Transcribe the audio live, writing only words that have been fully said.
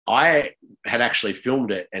I had actually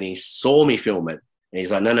filmed it, and he saw me film it. And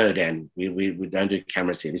he's like, no, Dan, we don't do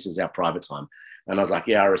cameras here. This is our private time. And I was like,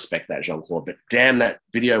 yeah, I respect that, Jean-Claude. But damn, that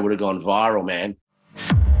video would have gone viral, man.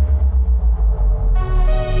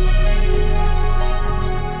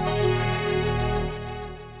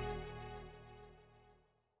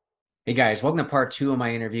 Hey guys, welcome to part 2 of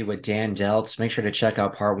my interview with Dan Delts. Make sure to check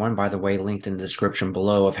out part 1, by the way, linked in the description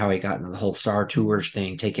below, of how he got into the whole Star Tours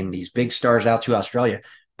thing, taking these big stars out to Australia.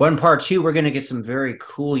 But in part 2, we're going to get some very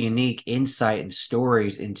cool, unique insight and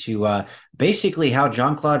stories into basically how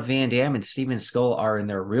Jean-Claude Van Damme and Steven Seagal are in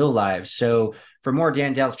their real lives. So for more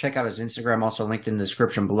Dan Delts, check out his Instagram, also linked in the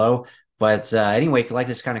description below. But anyway, if you like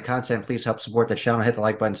this kind of content, please help support the channel. Hit the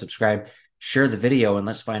like button, subscribe, share the video, and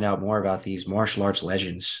let's find out more about these martial arts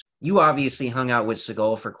legends. You obviously hung out with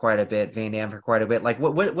Seagal for quite a bit, Van Damme for quite a bit. Like,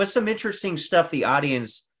 what's some interesting stuff the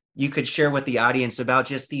audience you could share with the audience about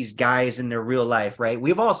just these guys in their real life, right?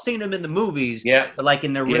 We've all seen them in the movies, yeah, but like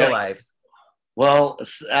in their real life. Well,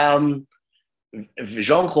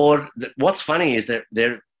 Jean-Claude, what's funny is that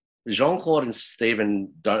Jean-Claude and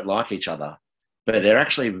Steven don't like each other, but they're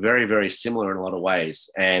actually very, very similar in a lot of ways.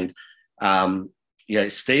 And,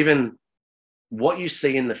 Steven, what you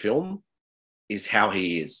see in the film is how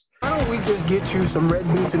he is. Why don't we just get you some red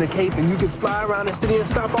boots and a cape and you can fly around the city and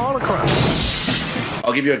stop all the crime?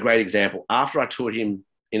 I'll give you a great example. After I toured him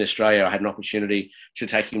in Australia, I had an opportunity to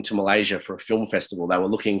take him to Malaysia for a film festival. They were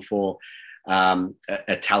looking for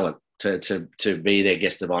a talent to be their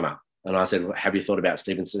guest of honor. And I said, have you thought about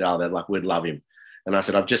Steven Seagal? They're like, we'd love him. And I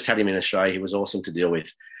said, I've just had him in Australia. He was awesome to deal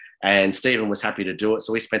with. And Steven was happy to do it.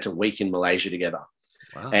 So we spent a week in Malaysia together.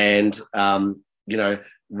 Wow. And,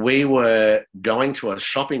 we were going to a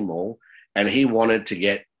shopping mall, and he wanted to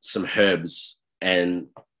get some herbs and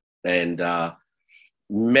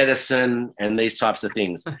medicine and these types of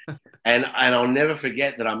things. and I'll never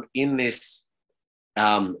forget that I'm in this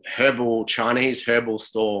Chinese herbal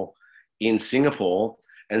store in Singapore,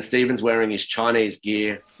 and Steven's wearing his Chinese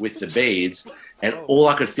gear with the beads, and all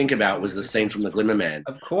I could think about was the scene from The Glimmer Man.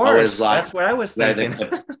 Of course, that's what I was thinking.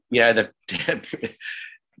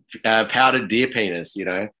 The powdered deer penis,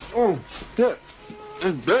 Oh, yeah.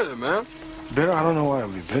 It's bitter, man. Bitter? I don't know why it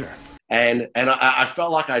would be bitter. And I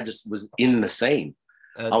felt like I just was in the scene.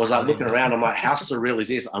 I was like looking around. I'm like, how surreal is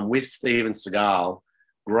this? I'm with Steven Seagal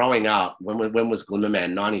growing up. When was Glimmer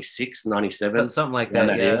Man? 96, 97? Something like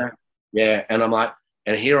that, yeah. Yeah, and I'm like,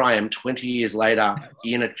 and here I am 20 years later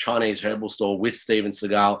in a Chinese herbal store with Steven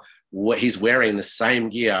Seagal. He's wearing the same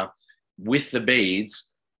gear with the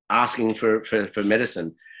beads, asking for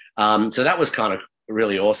medicine. So that was kind of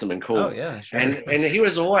really awesome and cool. Oh, yeah, sure. And he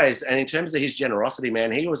was always, and in terms of his generosity,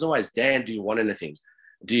 man, he was always, Dan, do you want anything?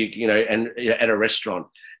 Do you, and at a restaurant.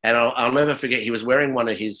 And I'll never forget, he was wearing one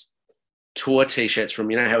of his tour T-shirts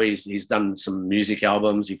from, how he's done some music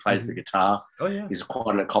albums. He plays the guitar. Oh, yeah. He's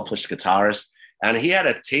quite an accomplished guitarist. And he had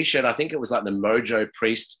a T-shirt, I think it was like the Mojo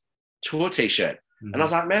Priest tour T-shirt. And I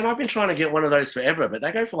was like, man, I've been trying to get one of those forever, but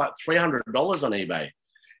they go for like $300 on eBay.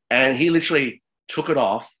 And he literally took it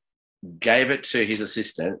off, gave it to his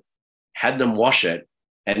assistant, had them wash it,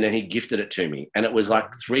 and then he gifted it to me. And it was like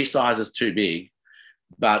 3 sizes too big,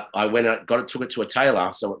 but I went and took it to a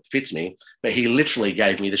tailor so it fits me, but he literally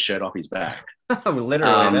gave me the shirt off his back.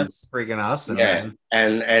 Literally, that's freaking awesome. Yeah,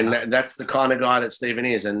 man. And that's the kind of guy that Steven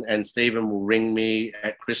is. And Steven will ring me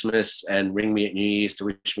at Christmas and ring me at New Year's to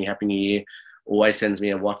wish me Happy New Year. Always sends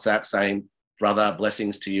me a WhatsApp saying, brother,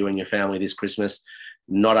 blessings to you and your family this Christmas.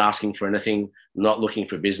 Not asking for anything, not looking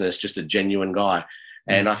for business, just a genuine guy.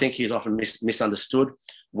 And I think he's often misunderstood,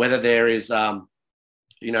 whether there is,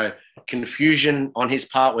 confusion on his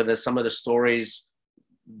part, whether some of the stories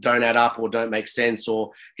don't add up or don't make sense,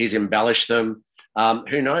 or he's embellished them.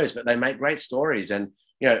 Who knows? But they make great stories. And,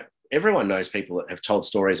 everyone knows people that have told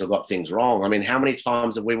stories or got things wrong. I mean, how many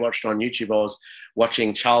times have we watched on YouTube? I was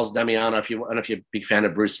watching Charles Damiano, I don't know if you're a big fan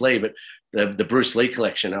of Bruce Lee, but the Bruce Lee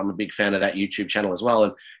collection, I'm a big fan of that YouTube channel as well.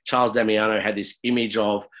 And Charles Damiano had this image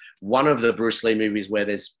of one of the Bruce Lee movies where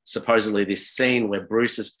there's supposedly this scene where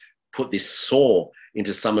Bruce has put this saw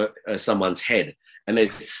into someone's head. And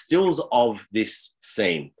there's stills of this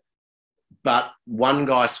scene. But one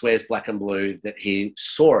guy swears black and blue that he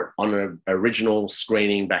saw it on an original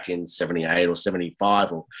screening back in 78 or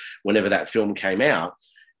 75 or whenever that film came out.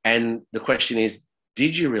 And the question is,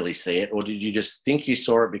 did you really see it, or did you just think you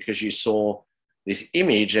saw it because you saw this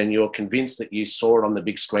image and you're convinced that you saw it on the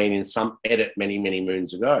big screen in some edit many, many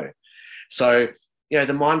moons ago? So,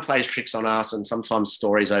 the mind plays tricks on us, and sometimes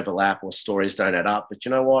stories overlap or stories don't add up. But you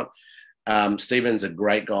know what? Steven's a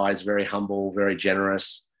great guy. He's very humble, very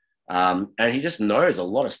generous. And he just knows a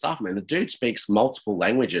lot of stuff, man. The dude speaks multiple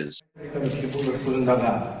languages.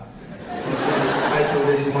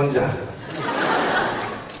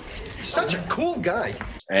 Such a cool guy.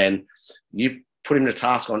 And you put him to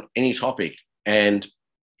task on any topic and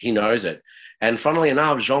he knows it. And funnily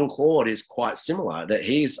enough, Jean-Claude is quite similar, that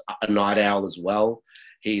he's a night owl as well.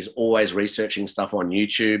 He's always researching stuff on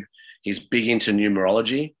YouTube. He's big into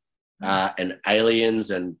numerology and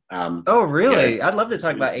aliens. And oh, really? I'd love to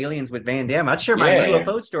talk about aliens with Van Damme. I'd share my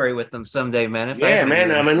UFO story with them someday, man.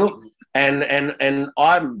 Man. I mean, look, and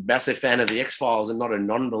I'm a massive fan of the X-Files and not a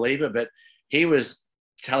non-believer, but he was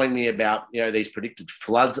telling me about, these predicted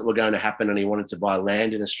floods that were going to happen, and he wanted to buy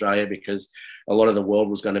land in Australia because a lot of the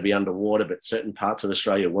world was going to be underwater, but certain parts of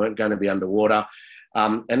Australia weren't going to be underwater.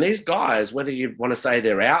 And these guys, whether you want to say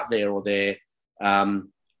they're out there or they're,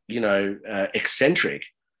 eccentric,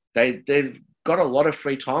 they've got a lot of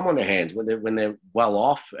free time on their hands when they're well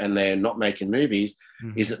off and they're not making movies,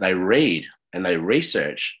 is that they read and they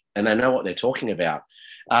research and they know what they're talking about.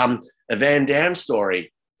 A Van Damme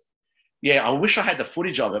story. Yeah, I wish I had the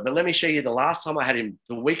footage of it, but let me show you the last time I had him,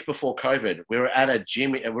 the week before COVID. We were at a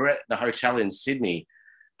gym, we were at the hotel in Sydney,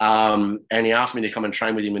 and he asked me to come and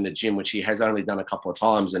train with him in the gym, which he has only done a couple of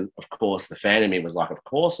times. And of course, the fan in me was like, of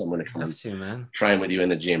course I'm going to come and train with you in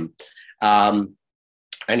the gym. And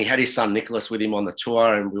he had his son Nicholas with him on the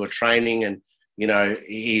tour, and we were training, and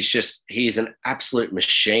he's an absolute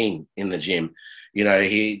machine in the gym.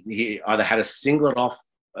 He either had a singlet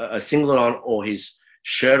on or his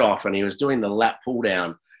shirt off, and he was doing the lat pull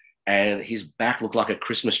down, and his back looked like a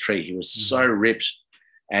Christmas tree. He was so ripped,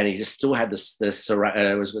 and he just still had this it was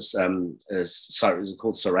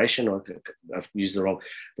called serration, or I've used the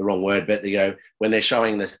wrong word, but when they're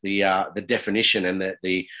showing this the definition and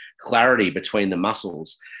the clarity between the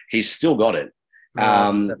muscles, he's still got it.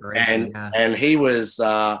 And he was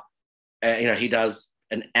he does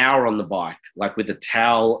an hour on the bike, like with the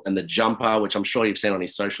towel and the jumper, which I'm sure you've seen on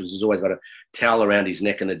his socials. He's always got a towel around his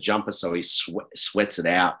neck and the jumper, so he sweats it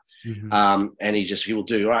out. And he will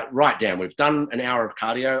do right down. We've done an hour of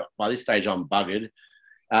cardio. By this stage, I'm buggered.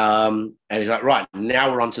 And he's like, right,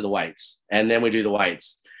 now we're on to the weights. And then we do the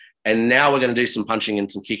weights. And now we're going to do some punching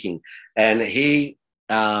and some kicking. And he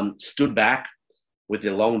stood back with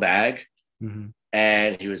the long bag,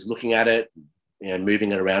 and he was looking at it,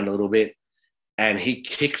 moving it around a little bit. And he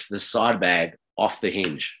kicked the side bag off the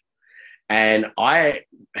hinge. And I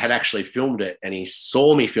had actually filmed it, and he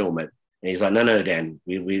saw me film it. And he's like, no, Dan,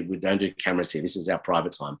 we don't do cameras here. This is our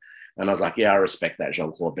private time. And I was like, yeah, I respect that,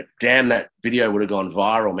 Jean-Claude. But damn, that video would have gone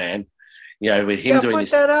viral, man. With him doing put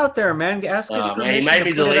this. that out there, man. Ask his permission. He made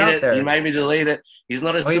me delete it. He made me delete it. He's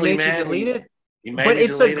not a silly man. You delete it? But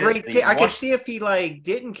it's a great kick. I could see if he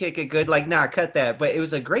didn't kick it good, cut that. But it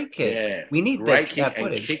was a great kick. Yeah, we need that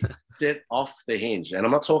footage. Kicked it off the hinge, and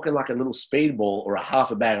I'm not talking like a little speedball or a half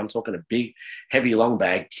a bag. I'm talking a big, heavy, long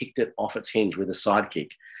bag. Kicked it off its hinge with a side kick,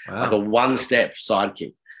 like a one-step side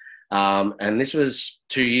kick. And this was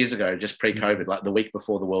 2 years ago, just pre-COVID, like the week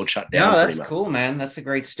before the world shut down. No, that's cool, man. That's a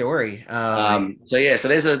great story. So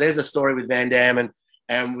there's a story with Van Damme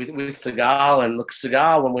and with Seagal. And look,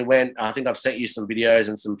 Seagal, when we went, I think I've sent you some videos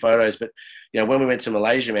and some photos, but when we went to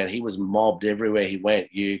Malaysia, man, he was mobbed everywhere he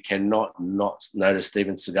went. You cannot not notice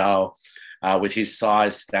Steven Seagal with his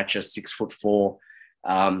size, stature, 6'4".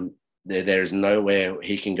 There is nowhere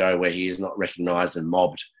he can go where he is not recognized and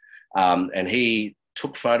mobbed. And he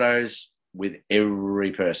took photos with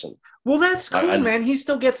every person. Well, that's cool, man. He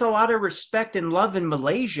still gets a lot of respect and love in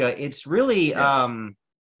Malaysia. It's really,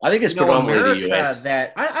 I think it's predominantly the US.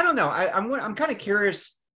 I don't know. I'm kind of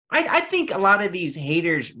curious. I think a lot of these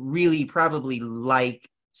haters really probably like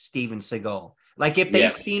Steven Seagal. Like if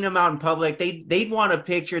they've seen him out in public, they'd want a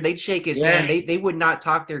picture. They'd shake his hand. They would not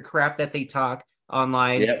talk their crap that they talk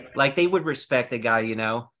online. Like they would respect the guy.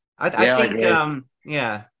 I think.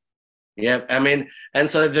 Yeah, I mean, and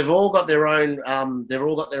so they've all got their own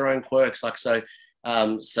quirks. Like so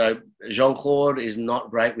Jean-Claude is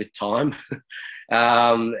not great with time,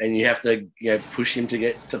 and you have to push him to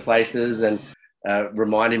get to places and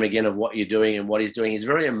remind him again of what you're doing and what he's doing. He's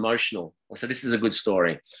very emotional. So this is a good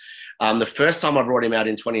story. The first time I brought him out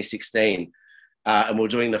in 2016, and we were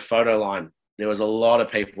doing the photo line, there was a lot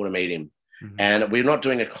of people to meet him. And we're not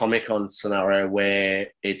doing a Comic-Con scenario where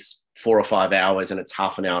it's 4 or 5 hours and it's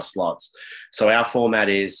half an hour slots. So our format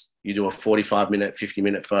is you do a 45-minute,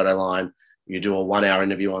 50-minute photo line, you do a 1 hour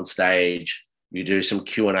interview on stage, you do some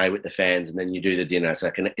Q&A with the fans, and then you do the dinner.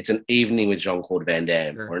 So it's an evening with Jean-Claude Van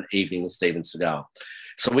Damme or an evening with Steven Seagal.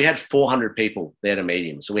 So we had 400 people there to meet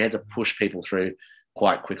him. So we had to push people through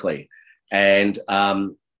quite quickly. And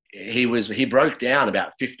he broke down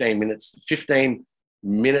about 15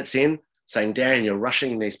 minutes in, saying, Dan, you're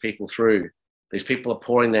rushing these people through. These people are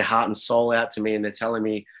pouring their heart and soul out to me, and they're telling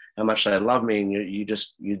me how much they love me, and you're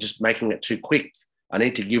just making it too quick. I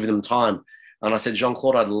need to give them time. And I said,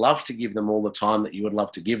 Jean-Claude, I'd love to give them all the time that you would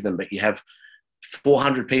love to give them, but you have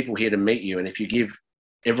 400 people here to meet you. And if you give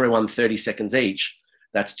everyone 30 seconds each,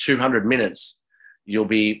 that's 200 minutes. You'll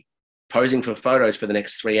be posing for photos for the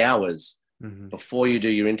next 3 hours before you do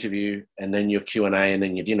your interview, and then your Q&A, and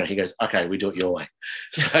then your dinner. He goes, okay, we do it your way.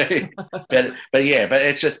 So, but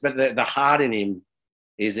it's just, but the heart in him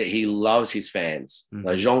is that he loves his fans.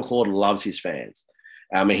 Like Jean-Claude loves his fans.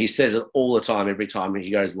 He says it all the time, every time he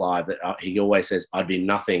goes live, that he always says, I'd be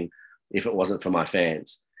nothing if it wasn't for my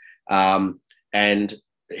fans. And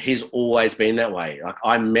he's always been that way. Like,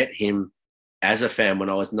 I met him as a fan when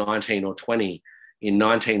I was 19 or 20. In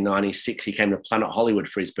 1996, he came to Planet Hollywood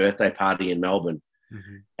for his birthday party in Melbourne.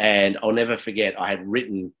 And I'll never forget, I had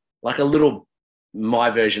written like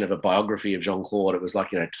my version of a biography of Jean-Claude. It was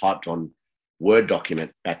like, typed on Word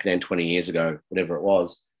document back then, 20 years ago, whatever it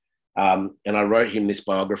was. And I wrote him this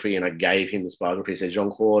biography, and I gave him this biography. I said,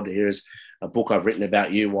 Jean-Claude, here's a book I've written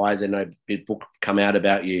about you. Why is there no big book come out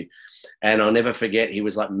about you? And I'll never forget, he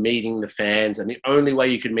was like meeting the fans, and the only way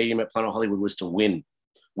you could meet him at Planet Hollywood was to win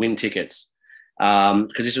tickets.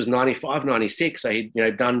 Because this was 95, 96. So he'd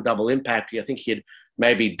done Double Impact. I think he had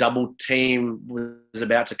maybe Double Team was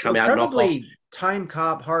about to come out. Probably Time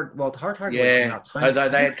Cop, Hard Target. Yeah,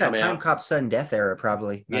 they had come out. Time Cop Sudden Death era,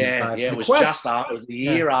 probably. 95. Yeah. It was a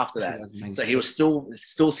year after that. So he was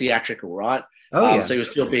still theatrical, right? So he was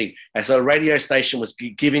still big. And so a radio station was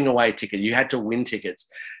giving away tickets. You had to win tickets.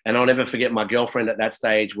 And I'll never forget, my girlfriend at that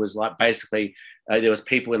stage was like, basically, there was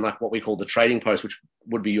people in like what we call the trading post, which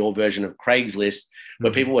would be your version of Craigslist,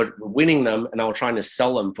 where people were winning them and they were trying to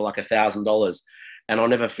sell them for like $1,000. And I'll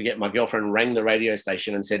never forget, my girlfriend rang the radio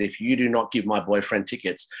station and said, if you do not give my boyfriend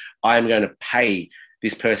tickets, I am going to pay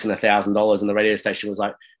this person $1,000. And the radio station was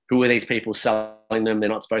like, who are these people selling them? They're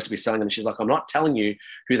not supposed to be selling them. And she's like, I'm not telling you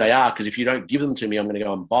who they are, because if you don't give them to me, I'm going to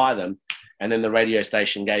go and buy them. And then the radio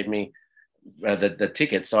station gave me the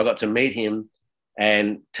tickets. So I got to meet him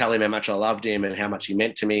and tell him how much I loved him and how much he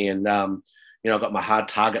meant to me. And, I got my Hard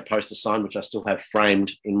Target poster signed, which I still have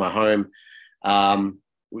framed in my home,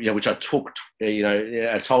 which I took,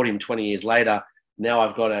 I told him 20 years later. Now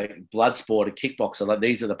I've got a blood sport, a kickboxer. Like,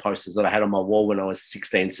 these are the posters that I had on my wall when I was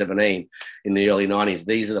 16, 17 in the early 90s.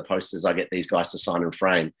 These are the posters I get these guys to sign and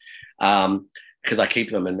frame, because I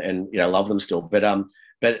keep them and love them still. But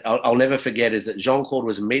I'll never forget is that Jean-Claude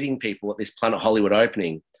was meeting people at this Planet Hollywood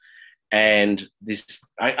opening, and this,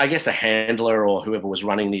 I guess a handler or whoever was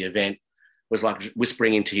running the event was like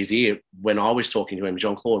whispering into his ear when I was talking to him,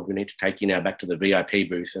 Jean-Claude, we need to take you now back to the VIP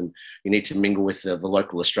booth and you need to mingle with the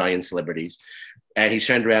local Australian celebrities. And he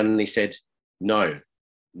turned around and he said, no,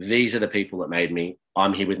 these are the people that made me.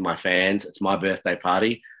 I'm here with my fans. It's my birthday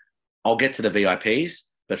party. I'll get to the VIPs,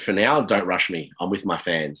 but for now, don't rush me. I'm with my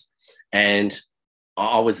fans. And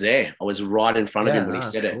I was there. I was right in front of him when he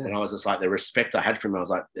said it. And I was just like, the respect I had for him, I was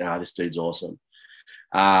like, this dude's awesome.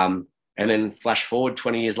 And then flash forward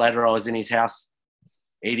 20 years later, I was in his house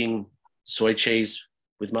eating soy cheese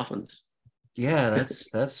with muffins. Yeah,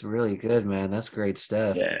 that's really good, man. That's great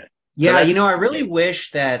stuff. Yeah. Yeah, I really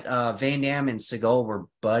wish that Van Damme and Seagal were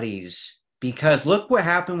buddies, because look what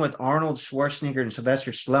happened with Arnold Schwarzenegger and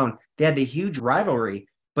Sylvester Stallone. They had the huge rivalry,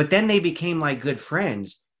 but then they became like good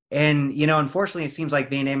friends. And, unfortunately, it seems like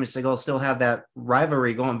Van Damme and Seagal still have that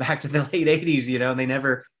rivalry going back to the late 80s, they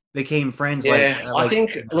never became friends. Yeah, I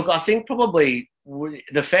think probably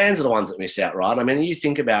the fans are the ones that miss out, right? I mean, you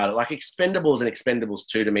think about it, like Expendables and Expendables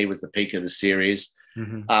 2 to me was the peak of the series,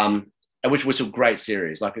 which was a great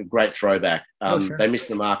series, like a great throwback. Sure. They missed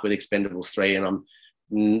the mark with Expendables 3, and I'm,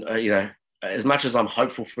 as much as I'm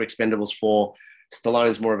hopeful for Expendables 4,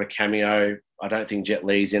 Stallone's more of a cameo. I don't think Jet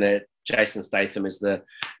Li's in it. Jason Statham is the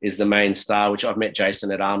main star, which I've met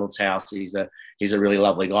Jason at Arnold's house. He's a really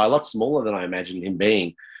lovely guy, a lot smaller than I imagined him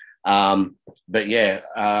being. But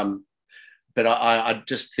I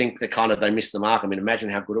just think that kind of they missed the mark. I mean, imagine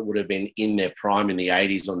how good it would have been in their prime in the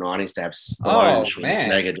 80s or 90s to have Stallone,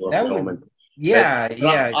 Schwarzenegger, Dorfman.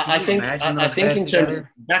 I think in terms of,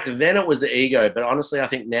 back then it was the ego, but honestly, I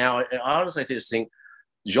think now, I honestly just think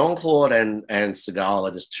Jean-Claude and Seagal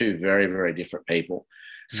are just two very, very different people.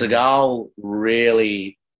 Seagal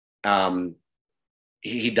really,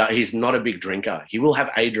 he's not a big drinker. He will have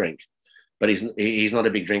a drink, but he's not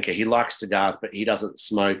a big drinker. He likes cigars, but he doesn't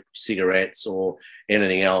smoke cigarettes or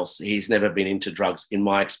anything else. He's never been into drugs, in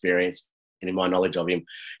my experience and in my knowledge of him.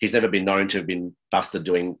 He's never been known to have been busted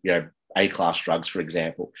doing, A-class drugs, for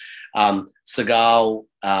example. Seagal,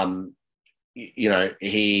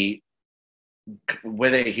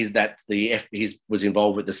 whether he was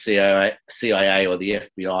involved with the CIA or the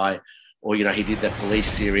FBI, or he did that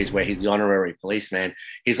police series where he's the honorary policeman.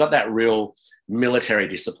 He's got that real military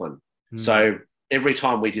discipline. So every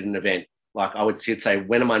time we did an event, like he'd say,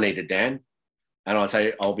 "When am I needed, Dan?" And I'd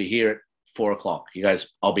say, "I'll be here at 4 o'clock." He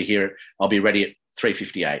goes, "I'll be here. I'll be ready at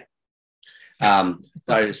 3:58."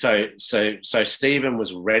 So Steven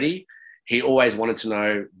was ready. He always wanted to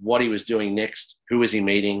know what he was doing next. Who was he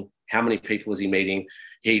meeting? How many people is he meeting?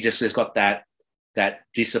 He just has got that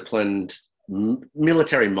disciplined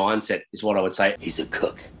military mindset, is what I would say. He's a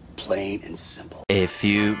cook, plain and simple. A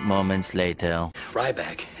few moments later.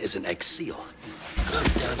 Ryback is an ex-SEAL.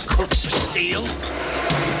 Goddamn cook's a SEAL.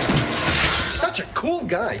 Such a cool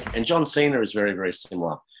guy. And John Cena is very, very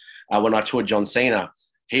similar. When I toured John Cena,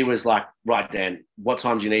 he was like, "Right, Dan, what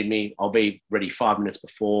time do you need me? I'll be ready 5 minutes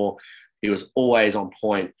before." He was always on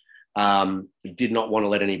point. He did not want to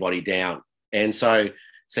let anybody down. And so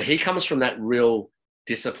he comes from that real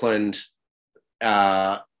disciplined,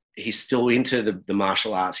 he's still into the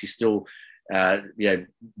martial arts. He still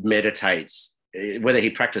meditates. Whether he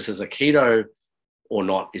practices Aikido or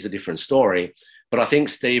not is a different story. But I think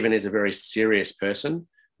Steven is a very serious person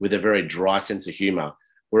with a very dry sense of humor.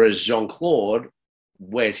 Whereas Jean-Claude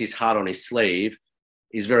wears his heart on his sleeve.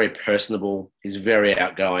 He's very personable. He's very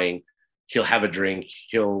outgoing. He'll have a drink.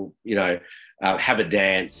 He'll, have a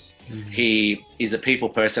dance. He is a people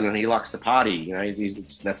person and he likes to party.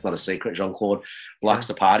 That's not a secret. Jean-Claude likes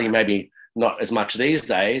to party, maybe not as much these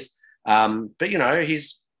days. But,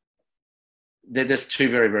 they're just two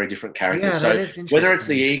very, very different characters. Yeah, so whether it's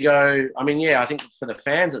the ego, I think for the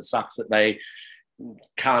fans, it sucks that they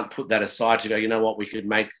can't put that aside to go, you know what, we could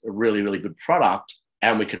make a really, really good product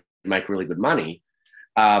and we could make really good money.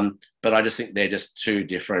 But I just think they're just too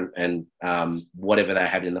different, and whatever they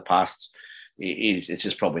had in the past, it's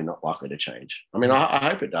just probably not likely to change. I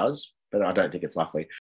hope it does, but I don't think it's likely.